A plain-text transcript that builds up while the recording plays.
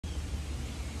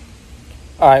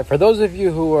All right, for those of you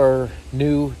who are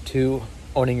new to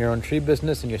owning your own tree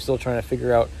business and you're still trying to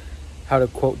figure out how to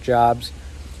quote jobs,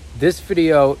 this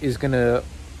video is going to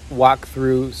walk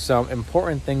through some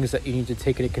important things that you need to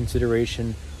take into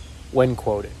consideration when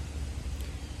quoting.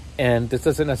 And this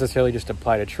doesn't necessarily just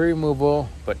apply to tree removal,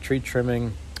 but tree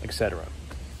trimming, etc.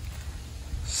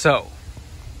 So,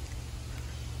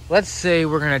 let's say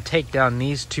we're going to take down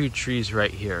these two trees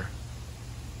right here.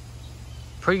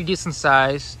 Pretty decent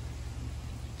size.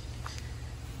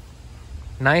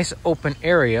 Nice open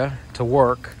area to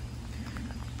work,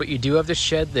 but you do have the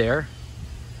shed there.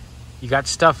 You got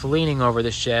stuff leaning over the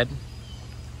shed.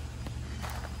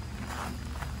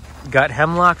 Got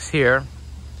hemlocks here.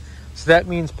 So that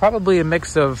means probably a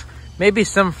mix of maybe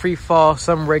some free fall,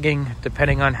 some rigging,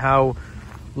 depending on how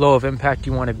low of impact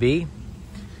you want to be.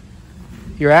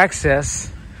 Your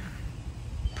access,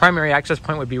 primary access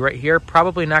point would be right here.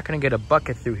 Probably not going to get a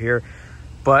bucket through here,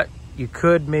 but you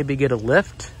could maybe get a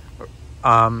lift,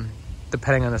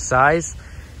 depending on the size.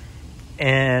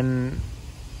 And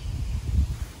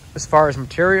as far as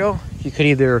material, you could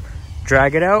either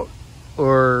drag it out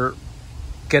or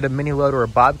get a mini load or a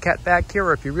bobcat back here,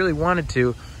 or if you really wanted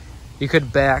to, you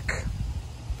could back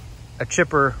a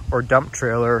chipper or dump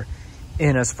trailer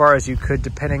in as far as you could,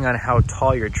 depending on how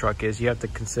tall your truck is. You have to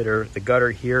consider the gutter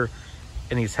here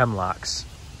and these hemlocks.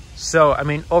 So, I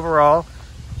mean, overall,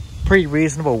 pretty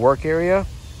reasonable work area.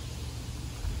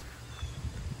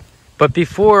 But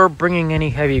before bringing any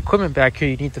heavy equipment back here,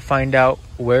 you need to find out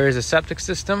where is the septic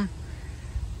system.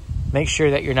 Make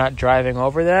sure that you're not driving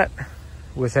over that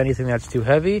with anything that's too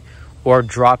heavy or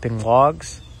dropping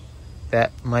logs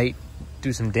that might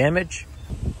do some damage.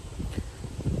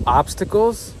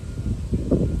 Obstacles,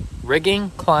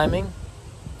 rigging, climbing,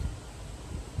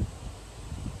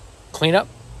 cleanup,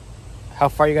 how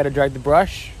far you got to drag the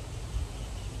brush,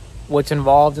 what's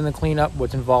involved in the cleanup,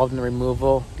 what's involved in the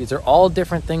removal. These are all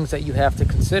different things that you have to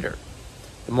consider.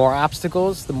 The more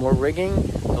obstacles, the more rigging,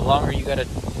 the longer you got to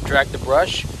drag the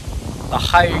brush, the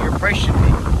higher your price should be.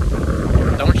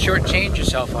 Don't shortchange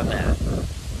yourself on that.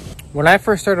 When I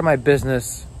first started my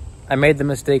business, I made the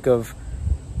mistake of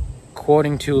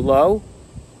quoting too low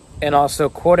and also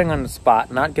quoting on the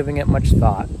spot, not giving it much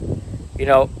thought. You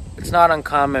know, it's not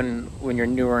uncommon when you're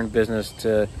newer in business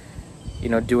to, you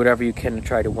know, do whatever you can to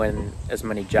try to win as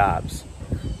many jobs.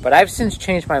 But I've since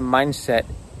changed my mindset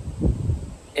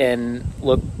and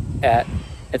look at,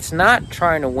 it's not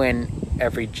trying to win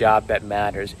every job that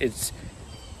matters. It's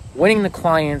winning the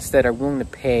clients that are willing to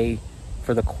pay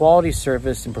for the quality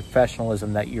service and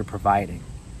professionalism that you're providing,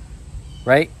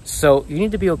 right? So you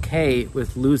need to be okay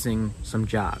with losing some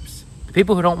jobs. The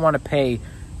people who don't want to pay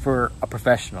for a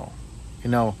professional, you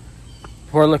know,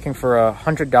 who are looking for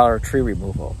 $100 tree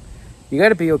removal, you got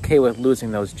to be okay with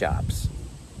losing those jobs.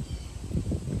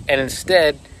 And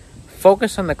instead,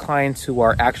 focus on the clients who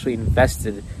are actually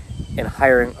invested in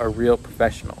hiring a real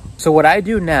professional. So what I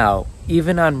do now,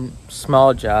 even on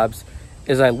small jobs,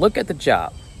 is I look at the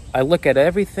job. I look at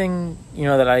everything, you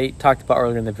know, that I talked about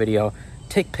earlier in the video,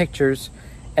 take pictures,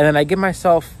 and then I give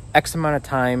myself X amount of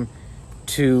time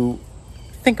to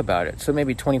think about it. So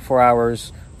maybe 24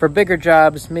 hours. For bigger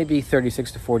jobs, maybe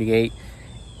 36 to 48.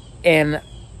 And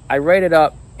I write it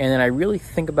up, and then I really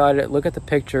think about it, look at the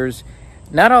pictures.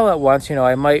 Not all at once, you know,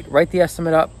 I might write the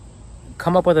estimate up,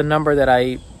 come up with a number that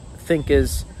I think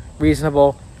is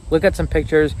reasonable, look at some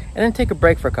pictures, and then take a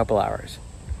break for a couple hours.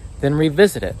 Then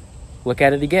revisit it, look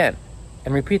at it again,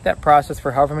 and repeat that process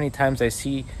for however many times I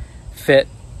see fit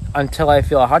until I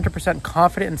feel 100%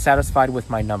 confident and satisfied with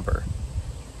my number,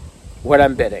 what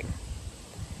I'm bidding.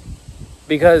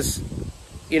 Because,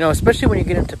 you know, especially when you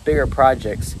get into bigger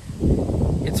projects,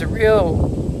 it's a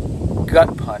real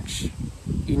gut punch,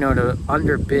 you know, to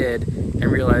underbid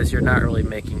and realize you're not really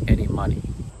making any money.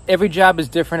 Every job is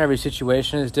different. Every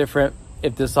situation is different.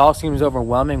 If this all seems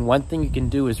overwhelming, one thing you can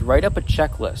do is write up a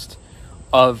checklist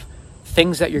of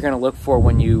things that you're going to look for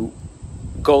when you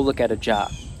go look at a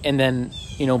job. And then,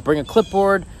 you know, bring a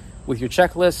clipboard with your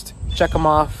checklist, check them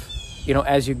off, you know,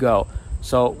 as you go.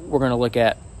 So we're going to look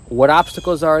at what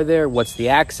obstacles are there, what's the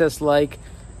access like,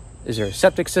 is there a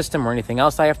septic system or anything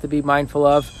else I have to be mindful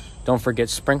of? Don't forget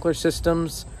sprinkler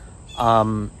systems.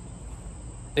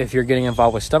 If you're getting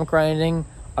involved with stump grinding,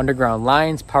 underground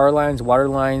lines, power lines, water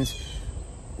lines,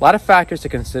 a lot of factors to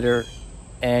consider,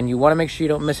 and you want to make sure you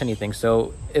don't miss anything.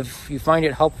 So if you find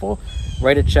it helpful,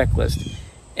 write a checklist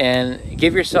and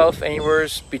give yourself anywhere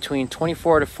between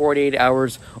 24 to 48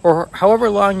 hours or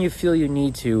however long you feel you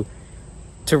need to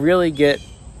really get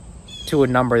to a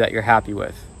number that you're happy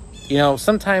with. You know,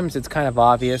 sometimes it's kind of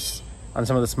obvious on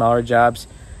some of the smaller jobs,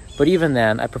 but even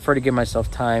then, I prefer to give myself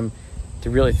time to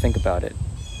really think about it.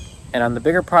 And on the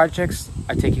bigger projects,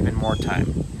 I take even more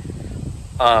time.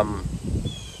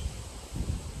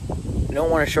 You don't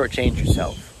want to shortchange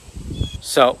yourself.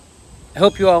 So, I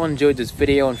hope you all enjoyed this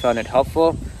video and found it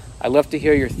helpful. I love to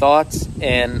hear your thoughts,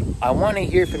 and I want to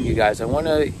hear from you guys. I want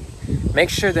to make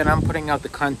sure that I'm putting out the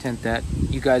content that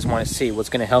you guys want to see, what's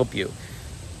going to help you.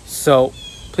 So,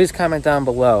 please comment down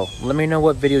below. Let me know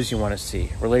what videos you want to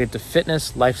see related to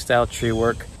fitness, lifestyle, tree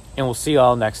work, and we'll see you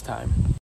all next time.